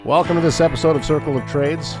Welcome to this episode of Circle of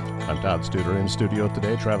Trades. I'm Todd Studer in studio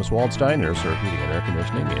today. Travis Waldstein, Air Serv Heating and Air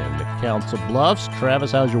Conditioning in the Council Bluffs.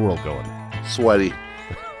 Travis, how's your world going? Sweaty.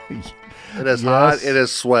 It is hot. It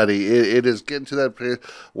is sweaty. It is getting to that point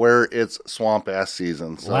where it's swamp ass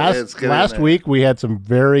season. So last week we had some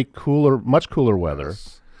much cooler weather.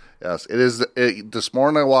 Yes, it is. This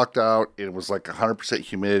morning I walked out. It was like 100%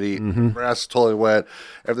 humidity. Grass is totally wet.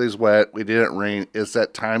 Everything's wet. We didn't rain. It's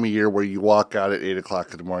that time of year where you walk out at 8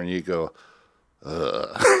 o'clock in the morning and you go,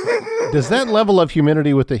 ugh. Does that level of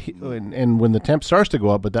humidity and when the temp starts to go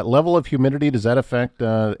up, but that level of humidity, does that affect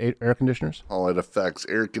air conditioners? Oh, it affects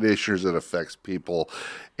air conditioners. It affects people.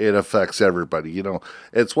 It affects everybody. You know,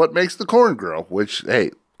 it's what makes the corn grow, which,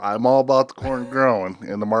 hey, I'm all about the corn growing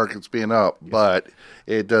and the markets being up, but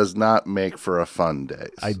it does not make for a fun day.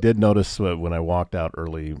 So. I did notice when I walked out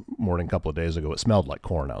early morning a couple of days ago, it smelled like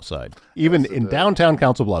corn outside. Even in downtown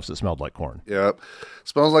Council Bluffs, it smelled like corn. Yep.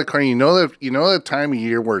 Smells like corn. You know that time of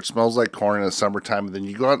year where it smells like corn in the summertime, and then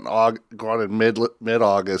you go out in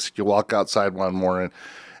mid-August, you walk outside one morning,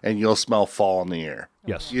 and you'll smell fall in the air.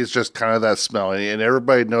 Yes. It's just kind of that smell, and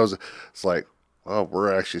everybody knows it's like, well,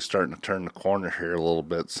 we're actually starting to turn the corner here a little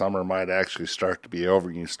bit. Summer might actually start to be over,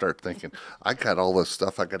 and you start thinking, I got all this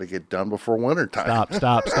stuff I got to get done before wintertime.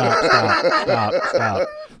 Stop.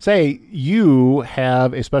 Say, you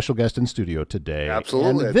have a special guest in studio today.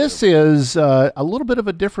 Absolutely. And this is a little bit of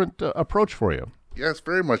a different approach for you. Yeah, it's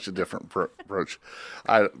very much a different approach.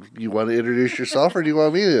 You want to introduce yourself, or do you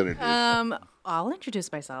want me to introduce you? I'll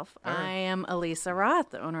introduce myself. Right. I am Alisa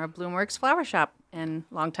Roth, the owner of Bloomworks Flower Shop and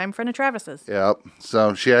longtime friend of Travis's. Yep.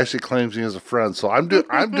 So she actually claims me as a friend. So I'm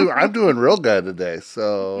doing real good today.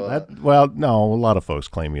 So no, a lot of folks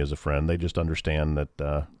claim you as a friend. They just understand that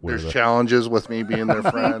there's challenges with me being their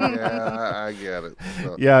friend. Yeah, I get it.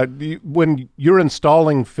 So. Yeah, when you're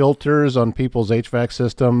installing filters on people's HVAC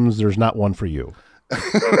systems, there's not one for you.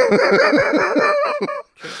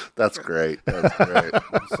 That's great.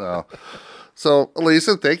 So,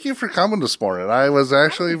 Alisa, thank you for coming this morning. I was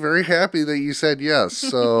actually very happy that you said yes.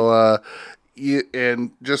 So,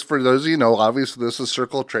 and just for those of you know, obviously this is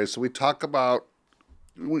Circle of Trades. So we talk about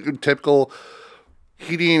typical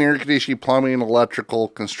heating, air conditioning, plumbing, electrical,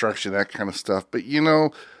 construction, that kind of stuff. But, you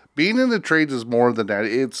know, being in the trades is more than that.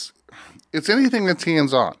 It's anything that's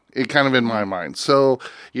hands-on, kind of in my mind. So,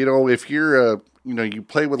 you know, if you're you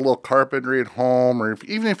play with a little carpentry at home, or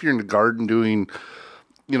even if you're in the garden doing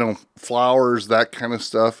flowers, that kind of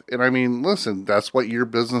stuff. And I mean, listen, that's what your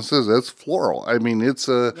business is. It's floral. I mean, it's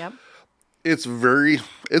a very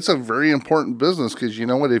important business, because you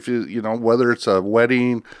know what, if whether it's a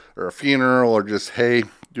wedding or a funeral or just, hey,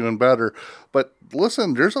 doing better. But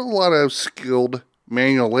listen, there's a lot of skilled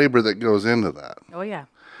manual labor that goes into that. Oh, yeah.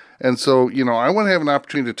 And so, I want to have an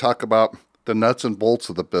opportunity to talk about the nuts and bolts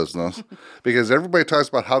of the business, because everybody talks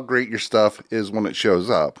about how great your stuff is when it shows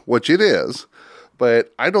up, which it is.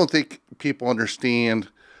 But I don't think people understand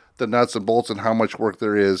the nuts and bolts and how much work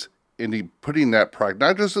there is in putting that product,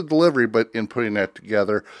 not just the delivery, but in putting that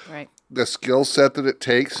together. Right. The skill set that it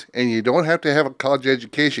takes, and you don't have to have a college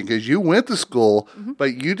education, because you went to school,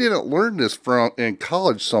 but you didn't learn this in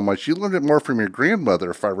college so much. You learned it more from your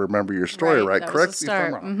grandmother, if I remember your story right. Correct me if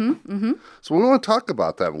I'm wrong. So we want to talk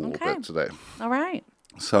about that a little bit today. All right.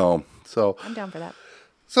 So I'm down for that.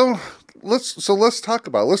 So let's talk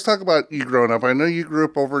about you growing up. I know you grew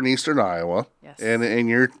up over in Eastern Iowa, yes, and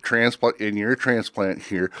your transplant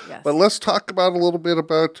here. Yes. But let's talk about a little bit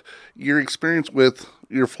about your experience with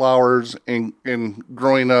your flowers and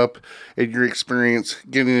growing up, and your experience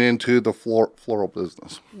getting into the floral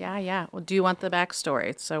business. Yeah. Well, do you want the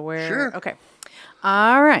backstory? So Sure. Okay.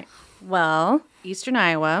 All right. Well, Eastern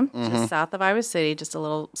Iowa, just south of Iowa City, just a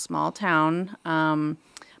little small town.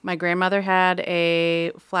 My grandmother had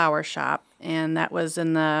a flower shop, and that was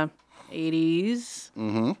in the 80s,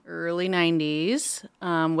 early 90s,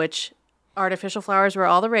 which artificial flowers were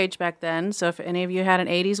all the rage back then. So if any of you had an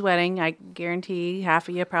 80s wedding, I guarantee half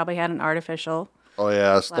of you probably had an artificial. Oh,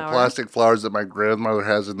 yes, flower. The plastic flowers that my grandmother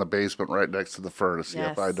has in the basement right next to the furnace.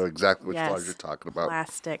 Yes. Yep, I know exactly which flowers you're talking about.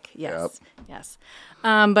 Plastic, yes.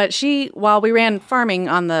 But while we ran farming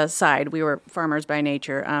on the side, we were farmers by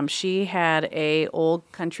nature, she had a old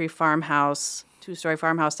country farmhouse, 2-story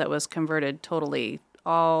farmhouse that was converted totally.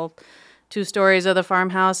 All 2 stories of the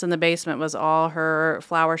farmhouse, and the basement was all her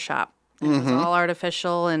flower shop. And it was all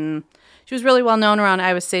artificial, and she was really well known around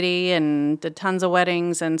Iowa City and did tons of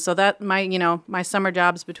weddings. And so that my summer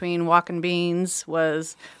jobs between walking beans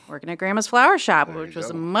was working at Grandma's flower shop, which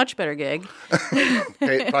was a much better gig.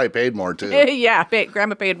 Probably paid more too. Yeah,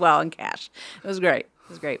 Grandma paid well in cash. It was great.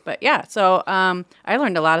 But yeah, so I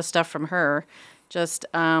learned a lot of stuff from her. Just,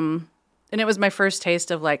 and it was my first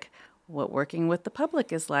taste of like what working with the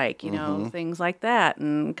public is like, you know, things like that,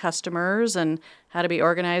 and customers, and how to be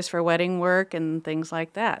organized for wedding work and things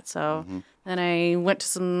like that. So then I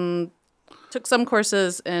took some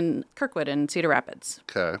courses in Kirkwood and Cedar Rapids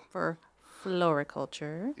Okay. for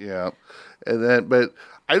floriculture. Yeah. And then, but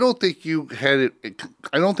I don't think you had it.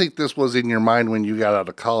 I don't think this was in your mind when you got out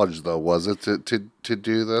of college, though, was it, to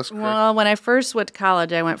do this? Correct? Well, when I first went to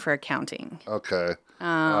college, I went for accounting. Okay.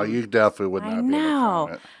 You definitely would not I be an know.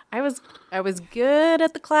 accountant. I was good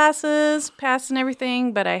at the classes, passing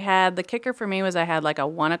everything, but the kicker for me was I had like a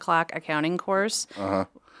 1:00 accounting course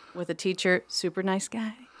with a teacher, super nice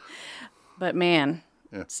guy. But man,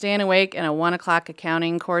 staying awake in a 1:00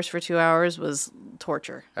 accounting course for 2 hours was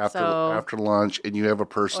torture. After lunch, and you have a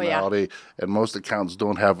personality, and most accountants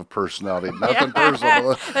don't have a personality. Nothing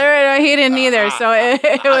personal. He didn't either, so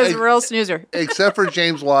it was real snoozer. Except for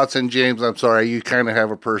James Watson. James, I'm sorry, you kind of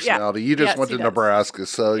have a personality. You just Yes, went he to does. Nebraska,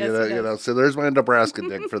 so Yes, he you know. So there's my Nebraska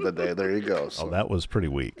dig for the day. There you go. So. Oh, that was pretty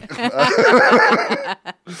weak.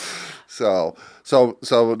 So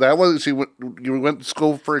that was you went to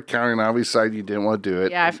school for accounting. Obviously, you didn't want to do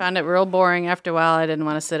it. Yeah, I found it real boring after a while. I didn't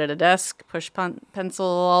want to sit at a desk, push pencil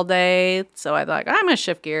all day. So I thought, I'm going to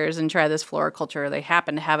shift gears and try this floriculture. They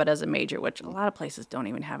happen to have it as a major, which a lot of places don't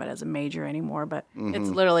even have it as a major anymore. But it's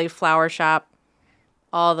literally flower shop,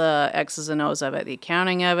 all the X's and O's of it, the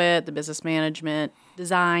accounting of it, the business management,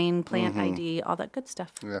 design, plant ID, all that good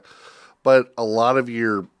stuff. Yeah, but a lot of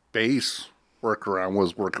your base workaround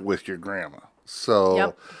was working with your grandma. So.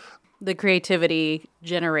 Yep. The creativity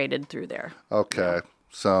generated through there. Okay.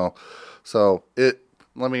 So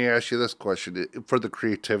let me ask you this question for the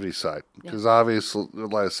creativity side, because obviously,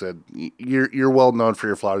 like I said, you're well known for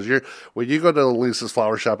your flowers. When you go to Alisa's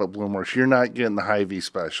flower shop at Bloomworks, you're not getting the Hy-Vee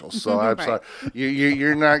special. So I'm Right. sorry,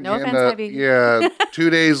 you're not No getting offense, Hy-Vee. Yeah, 2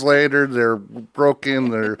 days later they're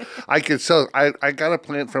broken. I could sell. I got a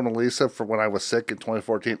plant from Alisa for when I was sick in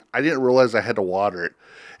 2014. I didn't realize I had to water it.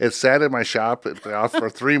 It sat in my shop for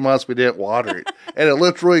 3 months. We didn't water it, and it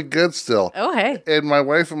looked really good still. Oh, hey. And my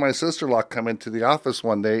wife and my sister-in-law come into the office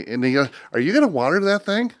one day, and they go, "Are you going to water that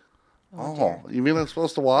thing?" Oh, you mean I'm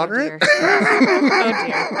supposed to water Dear. it?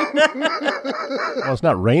 Oh, dear. Well, it's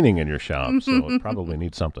not raining in your shop, so it probably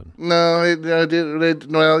needs something. No,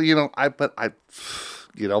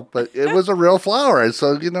 well, but it was a real flower, and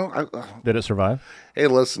so Did it survive? Hey,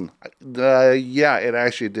 listen, yeah, it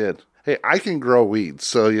actually did. Hey, I can grow weeds,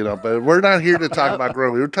 so but we're not here to talk about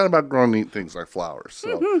growing. We're talking about growing neat things like flowers.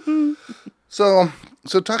 So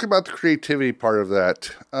talk about the creativity part of that.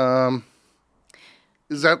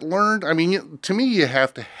 Is that learned? I mean, to me, you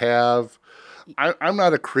have to have. I'm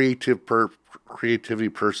not a creativity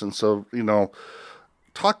person, so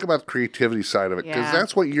talk about the creativity side of it, because Yeah.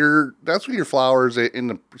 that's what your flowers and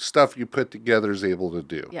the stuff you put together is able to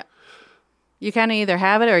do. Yeah. You kind of either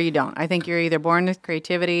have it or you don't. I think you're either born with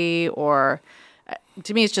creativity, or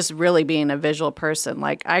to me, it's just really being a visual person.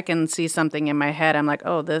 Like, I can see something in my head. I'm like,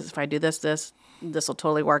 oh, if I do this will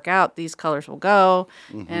totally work out. These colors will go.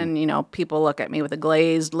 And, people look at me with a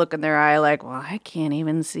glazed look in their eye like, well, I can't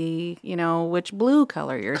even see, which blue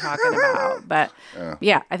color you're talking about. But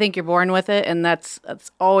yeah, I think you're born with it. And that's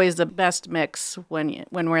always the best mix when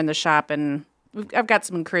we're in the shop. And I've got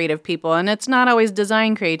some creative people, and it's not always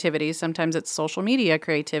design creativity. Sometimes it's social media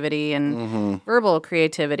creativity and verbal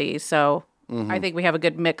creativity. So I think we have a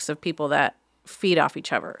good mix of people that feed off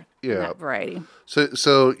each other in that variety.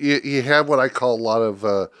 So you have what I call a lot of,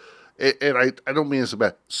 and I don't mean it's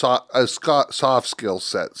a soft skill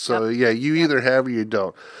set. So you either have or you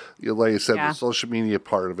don't. Like you said, the social media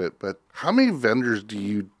part of it. But how many vendors do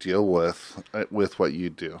you deal with what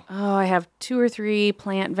you do? Oh, I have 2 or 3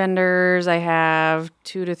 plant vendors. I have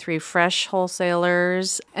 2 to 3 fresh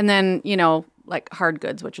wholesalers. And then, like hard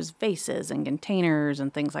goods, which is vases and containers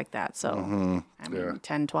and things like that. So,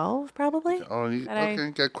 10, 12 probably. Oh,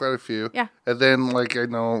 okay, got quite a few. Yeah. And then, like, I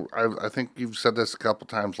think you've said this a couple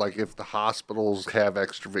times, like if the hospitals have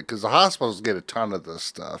extra, because the hospitals get a ton of this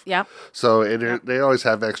stuff. Yep. So they always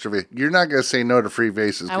have extra. You're not going to say no to free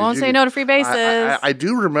vases. I won't say no to free vases. I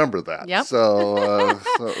do remember that. Yep. So,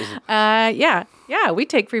 yeah, we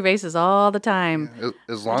take free vases all the time.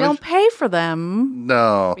 as I long don't as pay for them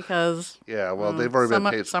no. because Yeah, well, they've already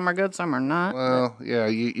been paid. Some are good, some are not. Well, yeah,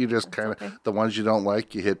 you just kind of, the ones you don't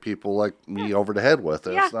like, you hit people like me over the head with.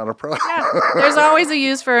 It's not a problem. Yeah. There's always a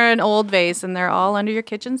use for an old vase, and they're all under your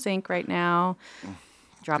kitchen sink right now.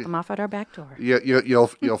 Drop them off at our back door. Yeah, you'll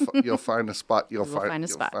find a spot. You'll find a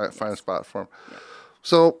spot for them. Yeah.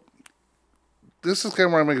 So, this is kind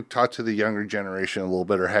of where I'm going to talk to the younger generation a little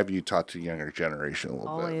bit, or have you talk to the younger generation a little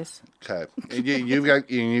Always. bit? Okay. And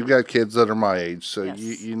you've got kids that are my age, so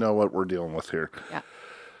Yes. you know what we're dealing with here. Yeah.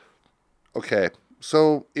 Okay.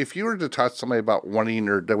 So if you were to talk to somebody about wanting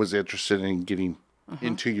or that was interested in getting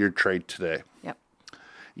into your trade today, Yep.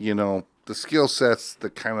 you know, the skill sets, the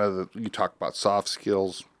kind of, you talk about soft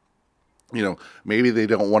skills, you know, maybe they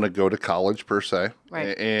don't want to go to college per se.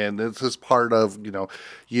 Right. And this is part of, you know,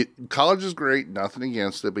 college is great, nothing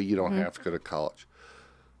against it, but you don't have to go to college.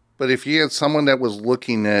 But if you had someone that was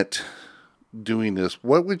looking at doing this,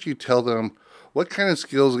 what would you tell them? What kind of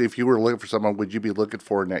skills, if you were looking for someone, would you be looking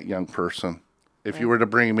for in that young person? If you were to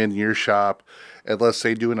bring them into your shop and let's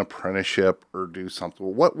say do an apprenticeship or do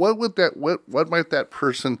something, what might that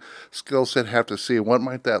person skill set have to see? What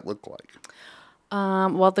might that look like?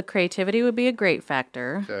 Well, the creativity would be a great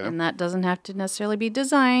factor, Okay. and that doesn't have to necessarily be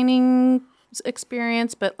designing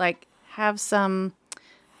experience, but like have some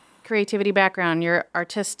creativity background. You're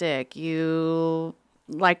artistic. You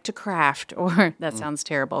like to craft, or that sounds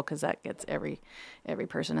terrible because that gets every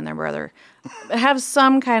person and their brother. Have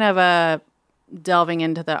some kind of a delving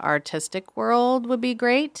into the artistic world would be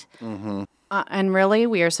great. And really,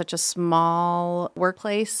 we are such a small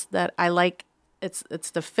workplace that I like.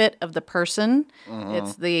 It's the fit of the person.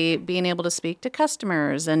 It's the being able to speak to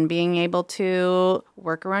customers and being able to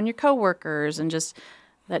work around your coworkers and just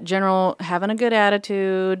that general having a good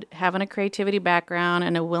attitude, having a creativity background,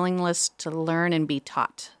 and a willingness to learn and be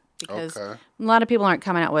taught. Because Okay. a lot of people aren't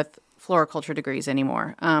coming out with floriculture degrees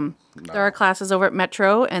anymore. There are classes over at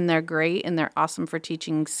Metro, and they're great, and they're awesome for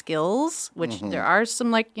teaching skills, which there are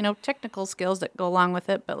some, like, you know, technical skills that go along with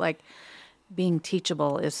it, but, like, being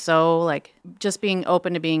teachable is so, like, just being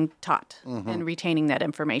open to being taught and retaining that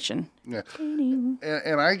information. Yeah. And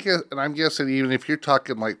I'm guessing even if you're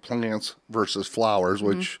talking like plants versus flowers,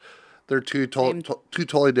 which they're two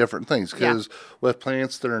totally different things. Because with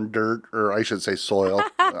plants, they're in dirt, or I should say soil.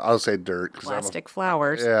 I'll say dirt. Plastic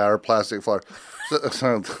flowers. Yeah, or plastic flowers.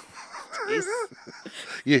 So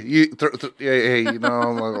you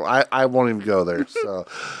know, I won't even go there. So,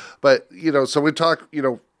 but you know, so we talk, you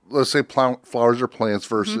know, let's say flowers or plants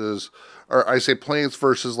versus, or I say plants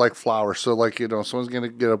versus like flowers. So like, you know, someone's going to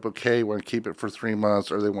get a bouquet, want to keep it for 3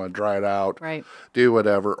 months, or they want to dry it out, Right. do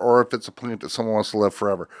whatever. Or if it's a plant that someone wants to live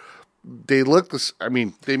forever. They look this, I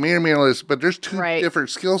mean, they may or may not, but there's two different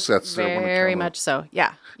skill sets there. Very much so.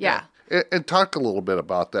 Yeah. And talk a little bit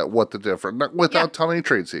about that, what the different, without telling any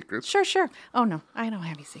trade secrets. Sure. Oh, no, I don't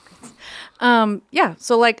have any secrets.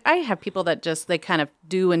 So, like, I have people that just, they kind of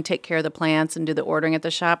do and take care of the plants and do the ordering at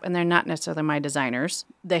the shop, and they're not necessarily my designers.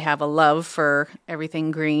 They have a love for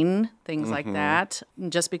everything green, things like that.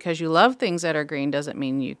 And just because you love things that are green doesn't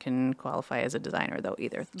mean you can qualify as a designer, though,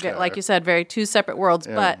 either. Like you said, very two separate worlds,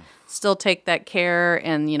 but still take that care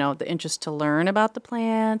and, you know, the interest to learn about the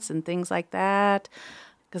plants and things like that.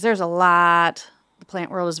 Because there's a lot. The plant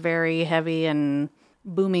world is very heavy and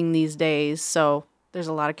booming these days. So there's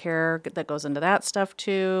a lot of care that goes into that stuff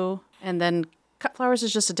too. And then cut flowers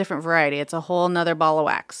is just a different variety. It's a whole nother ball of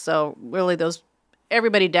wax. So really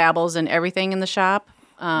everybody dabbles in everything in the shop.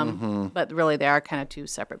 But really they are kind of two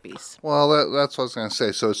separate beasts. Well, that's what I was going to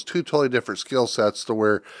say. So it's two totally different skill sets to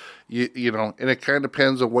where, you know, and it kind of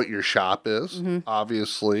depends on what your shop is,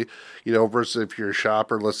 obviously, you know, versus if you're a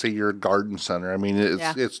shop or let's say you're a garden center. I mean,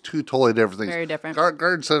 it's two totally different things. Very different.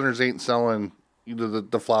 Garden centers ain't selling, you know,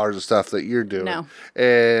 the flowers and stuff that you're doing. No.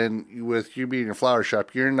 And with you being a flower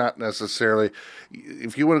shop, you're not necessarily,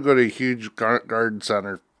 if you want to go to a huge garden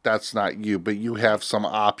center, that's not you, but you have some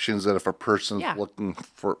options that if a person's looking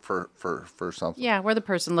for something. Yeah, we're the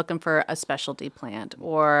person looking for a specialty plant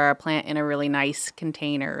or a plant in a really nice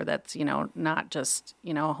container that's, you know, not just,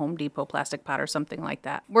 you know, a Home Depot plastic pot or something like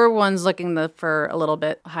that. We're ones looking for a little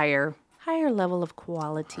bit higher level of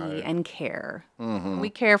quality and care. We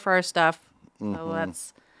care for our stuff, so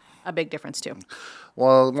that's a big difference too.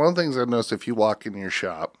 Well, one of the things I've noticed if you walk in your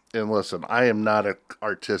shop, and listen, I am not an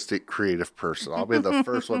artistic, creative person. I'll be the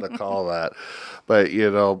first one to call that. But, you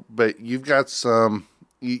know, you've got some,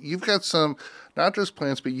 not just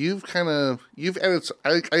plants, but you've added,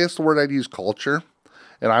 I guess the word I'd use culture.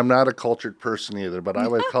 And I'm not a cultured person either, but I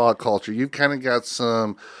would call it culture. You've kind of got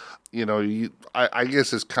some, you know, I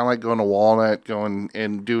guess it's kind of like going to Walnut, going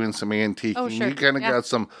and doing some antiquing. Oh, sure. You kind of got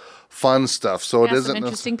some fun stuff, so it isn't some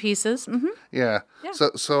interesting pieces. Yeah.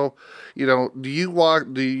 So you know, do you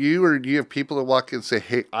have people that walk in and say,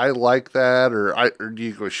 "Hey, I like that," or do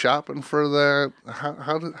you go shopping for that?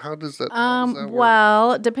 How does that work?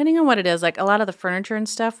 Well, depending on what it is, like a lot of the furniture and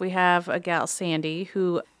stuff, we have a gal, Sandy,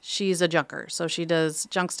 who she's a junker, so she does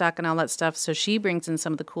junk stock and all that stuff. So she brings in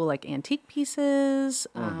some of the cool like antique pieces.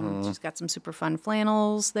 She's got some super fun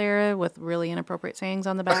flannels there with really inappropriate sayings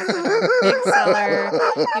on the back. Big seller,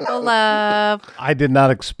 people love. I did not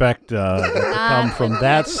expect that to come from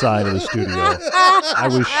that side of the studio. I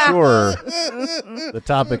was sure the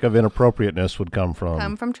topic of inappropriateness would come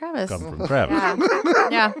from Travis.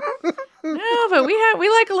 Yeah. No, but we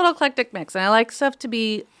like a little eclectic mix, and I like stuff to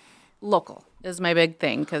be local is my big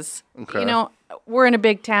thing because we're in a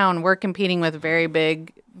big town. We're competing with very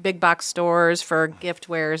big box stores for gift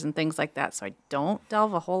wares and things like that. So I don't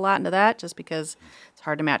delve a whole lot into that just because it's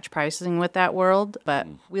hard to match pricing with that world. But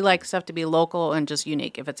we like stuff to be local and just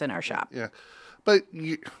unique if it's in our shop. Yeah. But,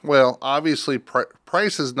 obviously,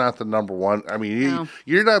 price is not the number one. I mean,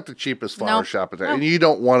 you're not the cheapest flower shop in town. And you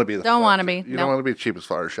don't want to be the Don't want to be. You don't want to be the cheapest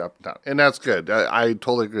flower shop in town. And that's good. I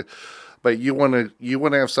totally agree. But you want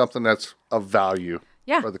to have something that's of value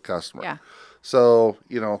for the customer. Yeah. So,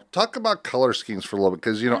 talk about color schemes for a little bit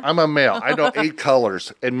because, I'm a male. I know 8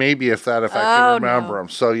 colors and maybe if I can remember them.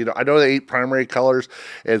 So, I know the 8 primary colors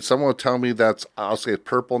and someone will tell me I'll say it's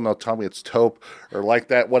purple and they'll tell me it's taupe or like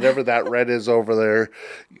that, whatever that red is over there.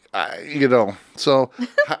 So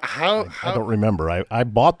how I don't remember. I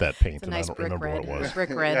bought that paint and nice I don't remember what it was. Brick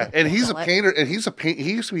red. Yeah, and he's a painter, and he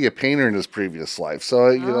used to be a painter in his previous life. So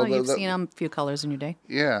you've seen a few colors in your day.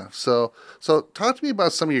 Yeah. So talk to me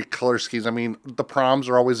about some of your color schemes. I mean, the proms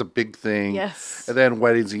are always a big thing. Yes. And then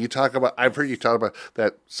weddings, and I've heard you talk about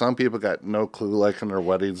that. Some people got no clue, like in their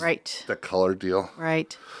weddings, right? The color deal.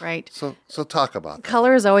 Right. So talk about that.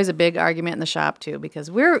 Color is always a big argument in the shop too,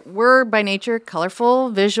 because we're by nature colorful,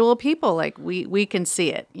 visual people. Like we can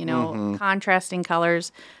see it, contrasting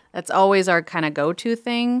colors. That's always our kind of go-to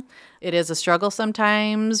thing. It is a struggle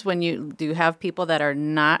sometimes when you do have people that are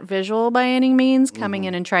not visual by any means coming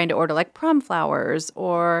in and trying to order like prom flowers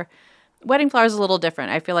or wedding flowers is a little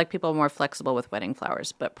different. I feel like people are more flexible with wedding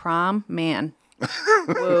flowers, but prom, man.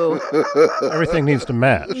 Whoa. Everything needs to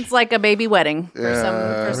match. It's like a baby wedding for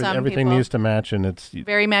some everything people. needs to match, and it's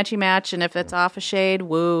very matchy match. And if it's off a shade,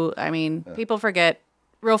 woo. I mean, people forget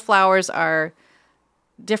real flowers are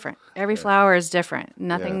different. Every flower is different.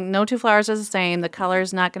 No 2 flowers are the same. The color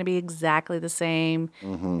is not going to be exactly the same.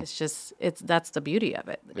 It's just that's the beauty of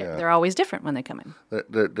it. Yeah. They're always different when they come in.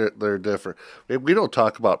 They're different. We don't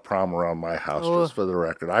talk about prom around my house, just for the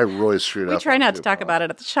record. I really screwed up. We try not to talk about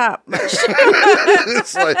it at the shop much.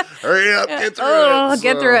 It's like, hurry up, get through it.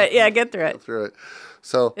 Get through it. Yeah, get through it. Get through it.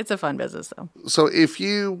 So it's a fun business, though. So if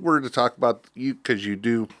you were to talk about because you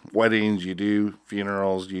do weddings, you do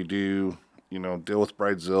funerals, you do deal with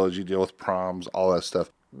bridezillas, you deal with proms, all that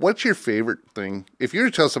stuff. What's your favorite thing? If you were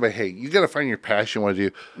to tell somebody, hey, you got to find your passion, what to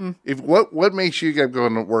do. What makes you get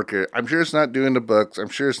going to work here? I'm sure it's not doing the books. I'm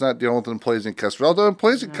sure it's not dealing with employees and customers. Although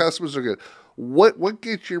employees and customers are good. What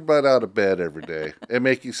gets your butt out of bed every day and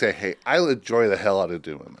make you say, hey, I enjoy the hell out of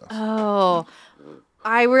doing this? Oh,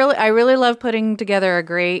 I really love putting together a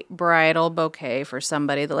great bridal bouquet for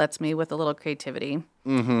somebody that lets me with a little creativity.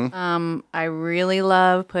 I really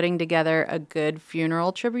love putting together a good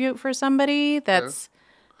funeral tribute for somebody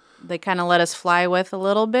they kind of let us fly with a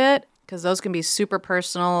little bit because those can be super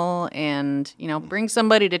personal and, bring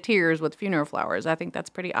somebody to tears with funeral flowers. I think that's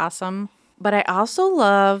pretty awesome. But I also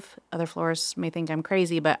love, other florists may think I'm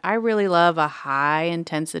crazy, but I really love a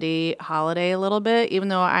high-intensity holiday a little bit, even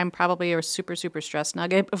though I'm probably a super, super stress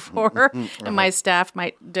nugget before, and my staff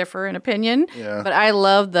might differ in opinion. Yeah. But I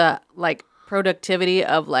love the, productivity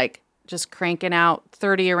of, just cranking out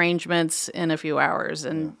 30 arrangements in a few hours,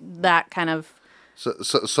 and that kind of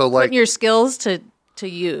putting your skills to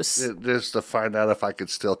use. Just to find out if I could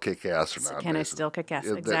still kick ass or not. Can I still kick ass?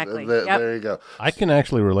 Exactly. There you go. I can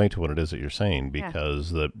actually relate to what it is that you're saying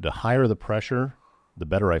because the higher the pressure, the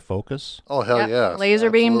better I focus. Oh, hell yeah. Laser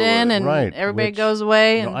beamed in and everybody goes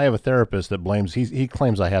away. I have a therapist that blames, he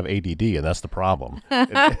claims I have ADD and that's the problem.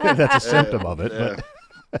 That's a symptom of it.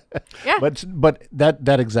 Yeah. But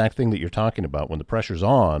that exact thing that you're talking about, when the pressure's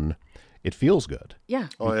on, it feels good. Yeah.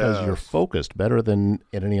 Because you're focused better than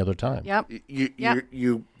at any other time. Yep.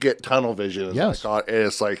 You get tunnel vision. Yes. And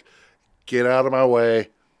it's like, get out of my way.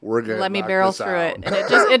 We're going to let me barrel through it. And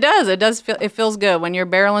it does feel, it feels good when you're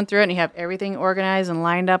barreling through it and you have everything organized and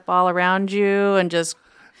lined up all around you and just.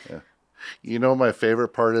 Yeah. My favorite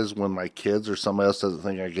part is when my kids or somebody else doesn't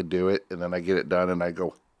think I could do it and then I get it done and I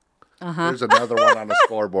go, there's another one on the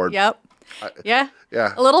scoreboard. Yep. Yeah.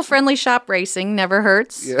 Yeah. A little friendly shop racing never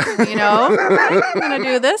hurts. Yeah. You know, I'm going to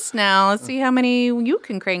do this now. Let's see how many you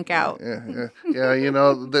can crank out. Yeah.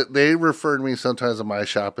 They refer to me sometimes in my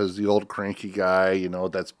shop as the old cranky guy,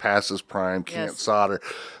 that's past his prime, can't Yes. solder.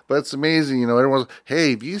 But it's amazing, everyone's,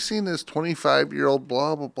 hey, have you seen this 25-year-old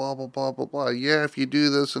blah, blah, blah, blah, blah, blah, blah. Yeah, if you do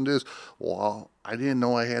this and do this. Well, I didn't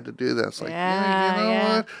know I had to do that. It's like,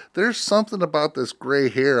 what? There's something about this gray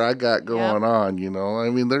hair I got going on, I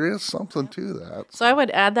mean, there is something to that. So I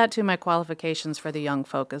would add that to my qualifications for the young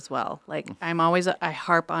folk as well. Like I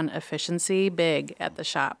harp on efficiency big at the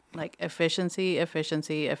shop. Like efficiency. If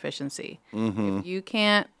you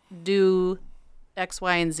can't do X,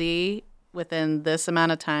 Y, and Z within this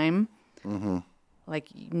amount of time, nope.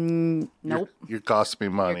 You're costing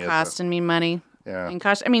me money. You're costing me money. Yeah. And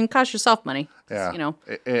cost yourself money. Yeah.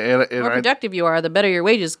 The more productive you are, the better your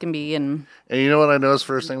wages can be. And you know what I noticed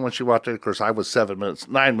first thing when she walked in? Of course, I was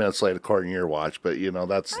 9 minutes late according to your watch, but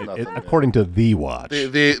that's nothing. According to the watch.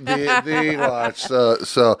 The watch.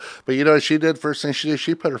 So, but she did first thing she did,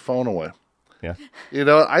 she put her phone away. Yeah.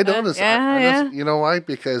 I noticed. You know why?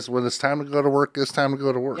 Because when it's time to go to work, it's time to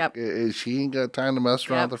go to work. Yep. She ain't got time to mess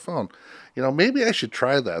around with her phone. Maybe I should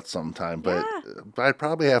try that sometime, but I'd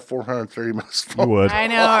probably have 430 minutes phone. You would. I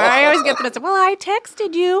know. I always get the message. Well, I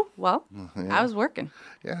texted you. Well, I was working.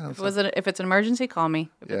 Yeah. If it's an emergency, call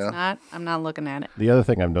me. If it's not, I'm not looking at it. The other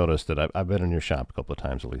thing I've noticed that I've been in your shop a couple of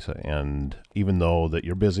times, Alisa, and even though that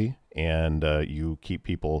you're busy and you keep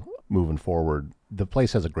people moving forward, the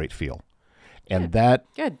place has a great feel. And that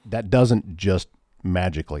doesn't just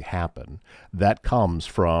magically happen. That comes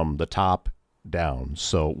from the top down.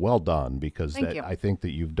 So well done, because I think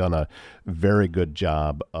that you've done a very good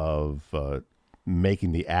job of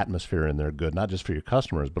making the atmosphere in there good, not just for your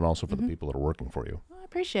customers, but also for the people that are working for you. Well, I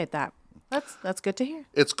appreciate that. That's good to hear.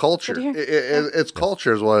 It's culture. It's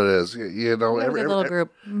culture is what it is. Every little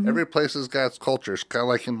group. Every place has got its culture. It's kind of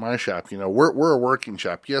like in my shop. We're a working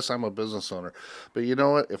shop. Yes, I'm a business owner, but you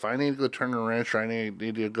know what? If I need to go turn a wrench, or I need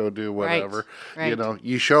to go do whatever. Right.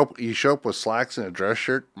 You show up with slacks and a dress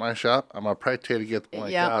shirt. My shop. I'm gonna probably tell you to get the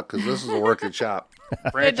blank out, because this is a working shop.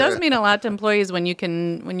 It does mean a lot to employees when you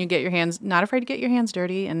get your hands, not afraid to get your hands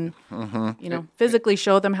dirty, and physically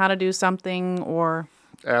show them how to do something or.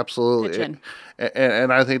 Absolutely,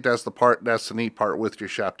 and I think that's the neat part with your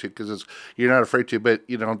shop too, because you're not afraid to, but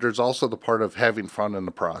there's also the part of having fun in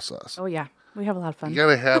the process. Oh yeah, we have a lot of fun. You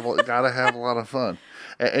gotta have a lot of fun,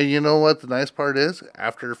 and you know what the nice part is?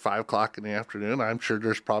 After 5:00 in the afternoon, I'm sure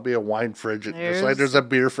there's probably a wine fridge, just like there's a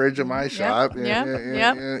beer fridge in my shop.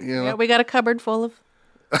 Yeah, we got a cupboard full of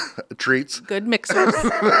treats, good mixers.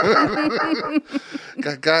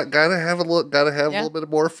 gotta have a little bit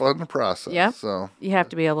more fun in the process. Yeah. So you have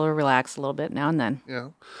to be able to relax a little bit now and then.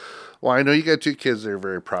 Yeah. Well, I know you got 2 kids they're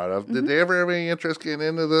very proud of. Did they ever have any interest getting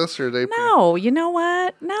into this, or they? No, you know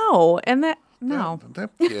what? No, and that. No.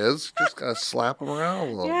 Them kids just gotta slap them around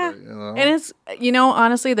a little bit, And it's,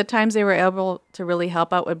 honestly, the times they were able to really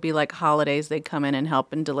help out would be like holidays. They'd come in and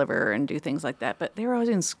help and deliver and do things like that. But they were always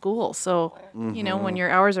in school. So, when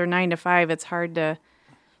your hours are 9 to 5, it's hard to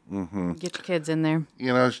get your kids in there.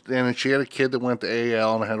 And she had a kid that went to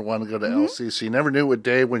AL and had one to go to LC. So you never knew what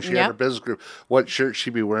day when she had her business group, what shirt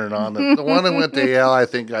she'd be wearing on. The one that went to AL, I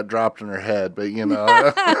think, got dropped in her head. But,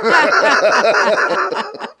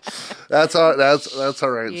 That's all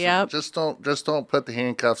right. Yep. So just don't put the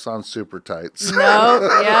handcuffs on super tights.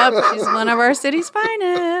 No, yep. She's one of our city's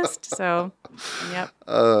finest. So, yep.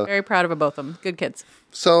 Very proud of both of them. Good kids.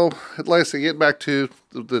 So, like I said, getting back to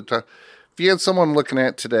the if you had someone looking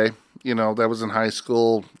at today, that was in high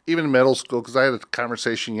school, even in middle school, because I had a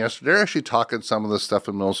conversation yesterday. They're actually talking some of this stuff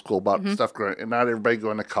in middle school about stuff growing, and not everybody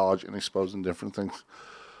going to college and exposed in different things.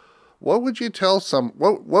 What would you tell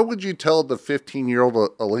what would you tell the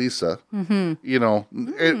 15-year-old Alisa,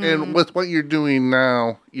 and with what you're doing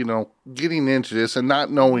now, getting into this and not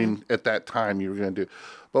knowing at that time you were going to do,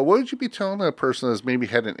 but what would you be telling a person that's maybe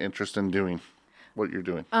had an interest in doing what you're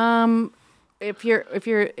doing? If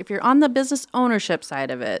you're on the business ownership side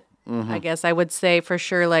of it, I guess I would say for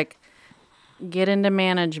sure, like, get into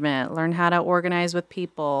management, learn how to organize with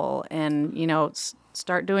people, and,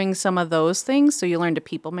 start doing some of those things so you learn to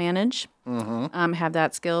people manage, have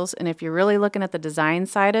that skills. And if you're really looking at the design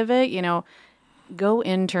side of it, go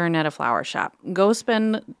intern at a flower shop. Go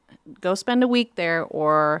spend a week there,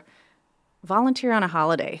 or volunteer on a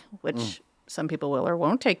holiday, which some people will or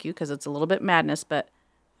won't take you because it's a little bit madness, but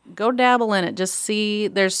go dabble in it. Just see,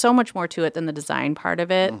 there's so much more to it than the design part of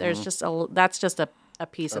it. There's that's just a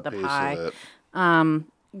piece of the pie.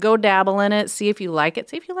 Go dabble in it. See if you like it.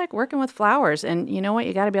 See if you like working with flowers. And you know what?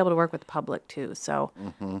 You got to be able to work with the public too. So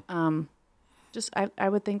I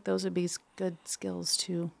would think those would be good skills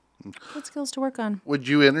to work on. Would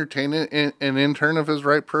you entertain an intern if it's the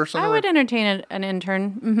right person? I would entertain an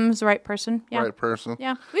intern. Who's the right person. Yeah. Right person.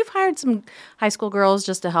 Yeah. We've hired some high school girls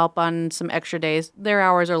just to help on some extra days. Their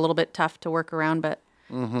hours are a little bit tough to work around, but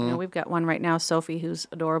we've got one right now, Sophie, who's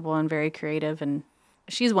adorable and very creative, and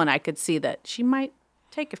she's one I could see that she might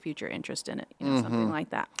take a future interest in it, something like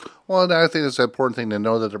that. Well, I think it's an important thing to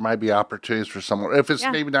know that there might be opportunities for someone, if it's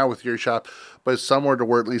maybe not with your shop, but somewhere to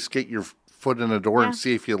where at least get your foot in the door and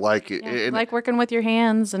see if you like it. Yeah, like working with your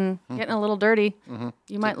hands and getting a little dirty.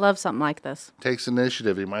 You might love something like this. Takes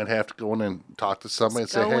initiative. You might have to go in and talk to somebody and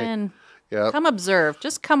say, hey. Come observe.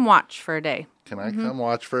 Just come watch for a day. Can I come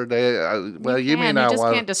watch for a day? Well, you may not want. You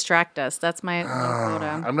just can't distract us. That's my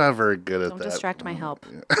quota. I'm not very good at that. Don't distract my help.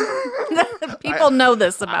 People know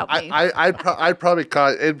this about me. I'd probably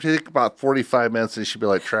it'd take about 45 minutes, and she'd be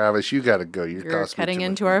like, "Travis, you got to go. You're cutting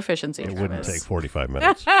into our efficiency." It wouldn't take 45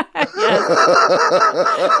 minutes. Hey, I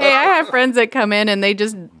have friends that come in and they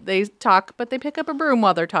talk, but they pick up a broom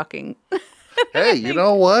while they're talking. Hey, you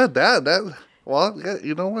know what? Well, yeah,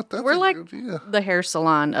 you know what? That's We're like the hair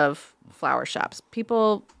salon of flower shops.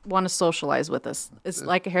 People want to socialize with us. It's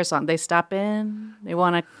like a hair salon. They stop in. They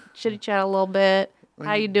want to chitty chat a little bit.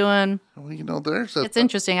 How you doing? Well, it's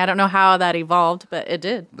interesting. I don't know how that evolved, but it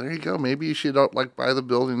did. There you go. Maybe you should buy the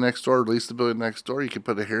building next door, or lease the building next door. You could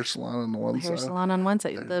put a hair salon on one side. Hair salon on one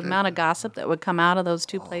side. The amount of gossip that would come out of those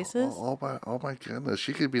two places. Oh my goodness.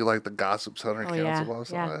 She could be like the gossip center council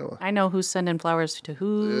of Iowa. I know who's sending flowers to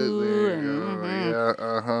who. There you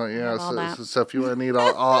go. Yeah. So if you want to need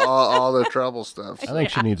all the trouble stuff. I think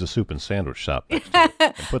she needs a soup and sandwich shop next to it.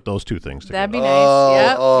 And put those two things together. That'd be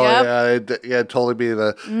nice. Yeah, totally be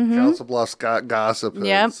the Council Bluffs gossip.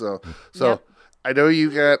 Yep. So I know you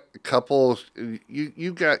got a couple.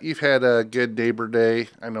 You've had a good neighbor day.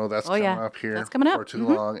 I know that's coming up here. That's coming up for too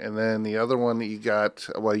long. And then the other one that you got.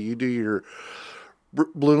 Well, you do your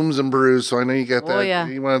Blooms and Brews. So I know you got that. Yeah.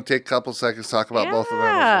 You want to take a couple seconds to talk about both of them?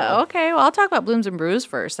 Yeah. Okay. Well, I'll talk about Blooms and Brews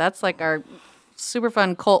first. That's like our super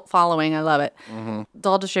fun cult following. I love it.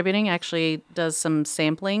 Doll Distributing actually does some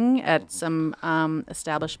sampling at some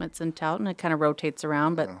establishments in Taunton. It kind of rotates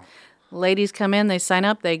around, but ladies come in, they sign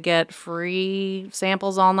up, they get free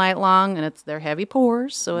samples all night long, and they're heavy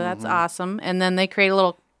pours, so that's awesome. And then they create a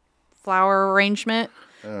little flower arrangement,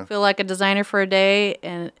 feel like a designer for a day,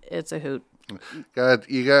 and it's a hoot.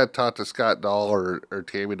 You got to talk to Scott Dahl or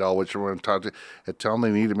Tammy Dahl, which you want to talk to, and tell them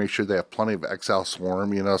they need to make sure they have plenty of XL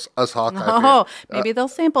Swarm. Us Hawkeye. Oh, maybe they'll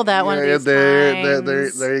sample that one of these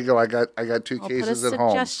times. There you go. I got 2 cases at home. Put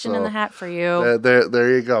a suggestion in the hat for you.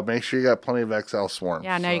 There you go. Make sure you got plenty of XL Swarm.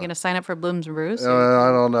 Yeah. Now you're going to sign up for Blooms and Brews.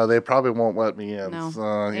 I don't know. They probably won't let me in.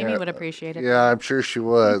 No. Amy would appreciate it. Yeah, I'm sure she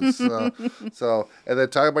would. So and then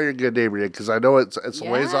talk about your Good Neighbor Day, because I know it's a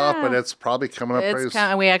ways off, but it's probably coming up.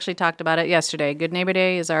 We actually talked about it yesterday. Good Neighbor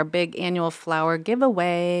Day is our big annual flower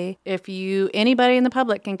giveaway. If anybody in the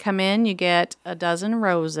public can come in, you get a dozen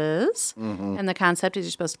roses. And the concept is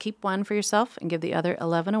you're supposed to keep one for yourself and give the other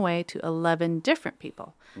 11 away to 11 different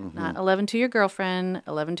people. Not 11 to your girlfriend,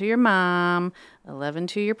 11 to your mom, 11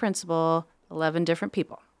 to your principal, 11 different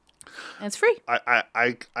people. And it's free.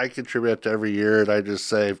 I contribute to every year, and I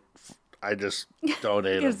just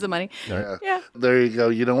donate. Gives the money. Yeah. There you go.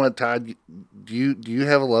 You know what, Todd? Do you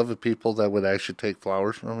have a love of people that would actually take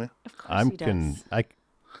flowers from you? Of course he does. I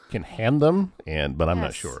can hand them, but I'm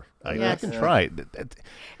not sure. I can try.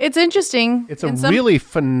 It's interesting. It's a really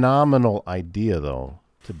phenomenal idea, though,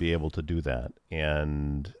 to be able to do that,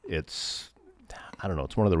 and it's. I don't know.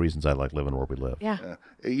 It's one of the reasons I like living where we live. Yeah.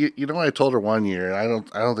 You know, I told her one year, and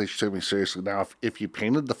I don't think she took me seriously. Now, if you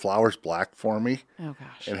painted the flowers black for me,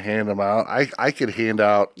 and hand them out, I could hand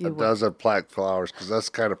out a dozen black flowers, because that's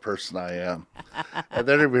the kind of person I am. And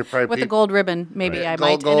then it'd be probably with a gold ribbon, maybe I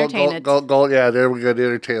might entertain it. Gold, yeah, there we go. To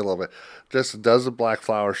entertain a little bit. Just a dozen black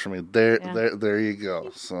flowers for me. There you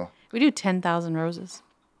go. So we do 10,000 roses.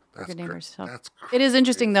 That's great. So that's it is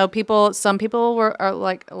interesting though. Some people are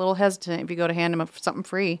like a little hesitant if you go to hand them something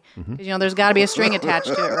free, because there's got to be a string attached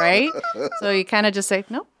to it, right? So you kind of just say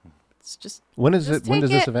no. It's just when does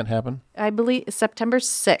this event happen? I believe September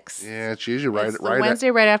 6th. Yeah, it's usually right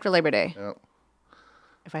Wednesday right after Labor Day. Yep.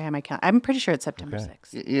 If I have my count, I'm pretty sure it's September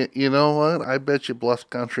 6th. You know what? I bet you Bluff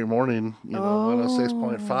Country Morning,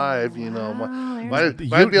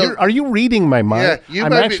 106.5, are you reading my mind? Yeah,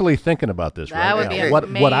 I'm actually thinking about this right now.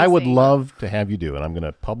 Would be what I would love to have you do, and I'm going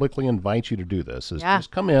to publicly invite you to do this, is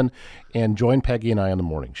just come in and join Peggy and I on the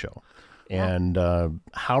morning show. And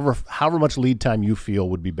however much lead time you feel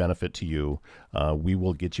would be benefit to you, we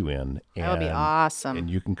will get you in. And, that would be awesome. And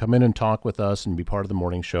you can come in and talk with us and be part of the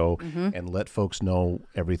morning show and let folks know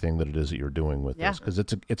everything that it is that you're doing with this, because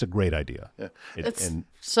it's a great idea. Yeah. It's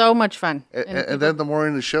so much fun. And then the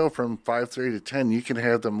morning of the show from 5:30 to 10, you can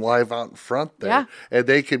have them live out in front there. Yeah. And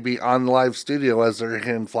they could be on live studio as they're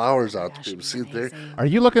handing flowers out to people. See, are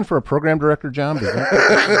you looking for a program director, John?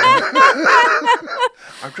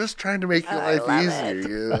 I'm just trying to make your life easier.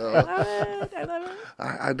 You know? I love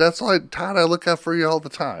it. That's why, Todd, I look out for you all the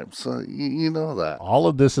time. So you know that. All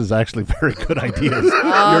of this is actually very good ideas.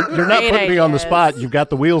 You're not putting me on the spot. You've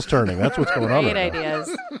got the wheels turning. That's what's going on. Great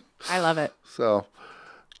ideas. I love it. So,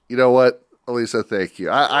 you know what, Alisa, thank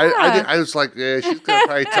you. I was like, she's going to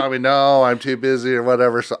probably tell me, no, I'm too busy or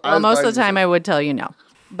whatever. So most of the time I would tell you no.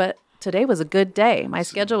 But today was a good day. My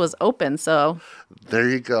schedule was open, so. There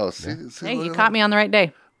you go. See, hey, you caught me on the right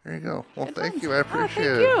day. There you go. Well, thank you. I appreciate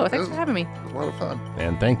it. Thank you. Thanks for having me. It was a lot of fun.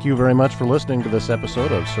 And thank you very much for listening to this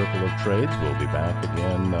episode of Circle of Trades. We'll be back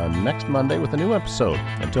again next Monday with a new episode.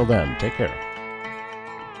 Until then, take care.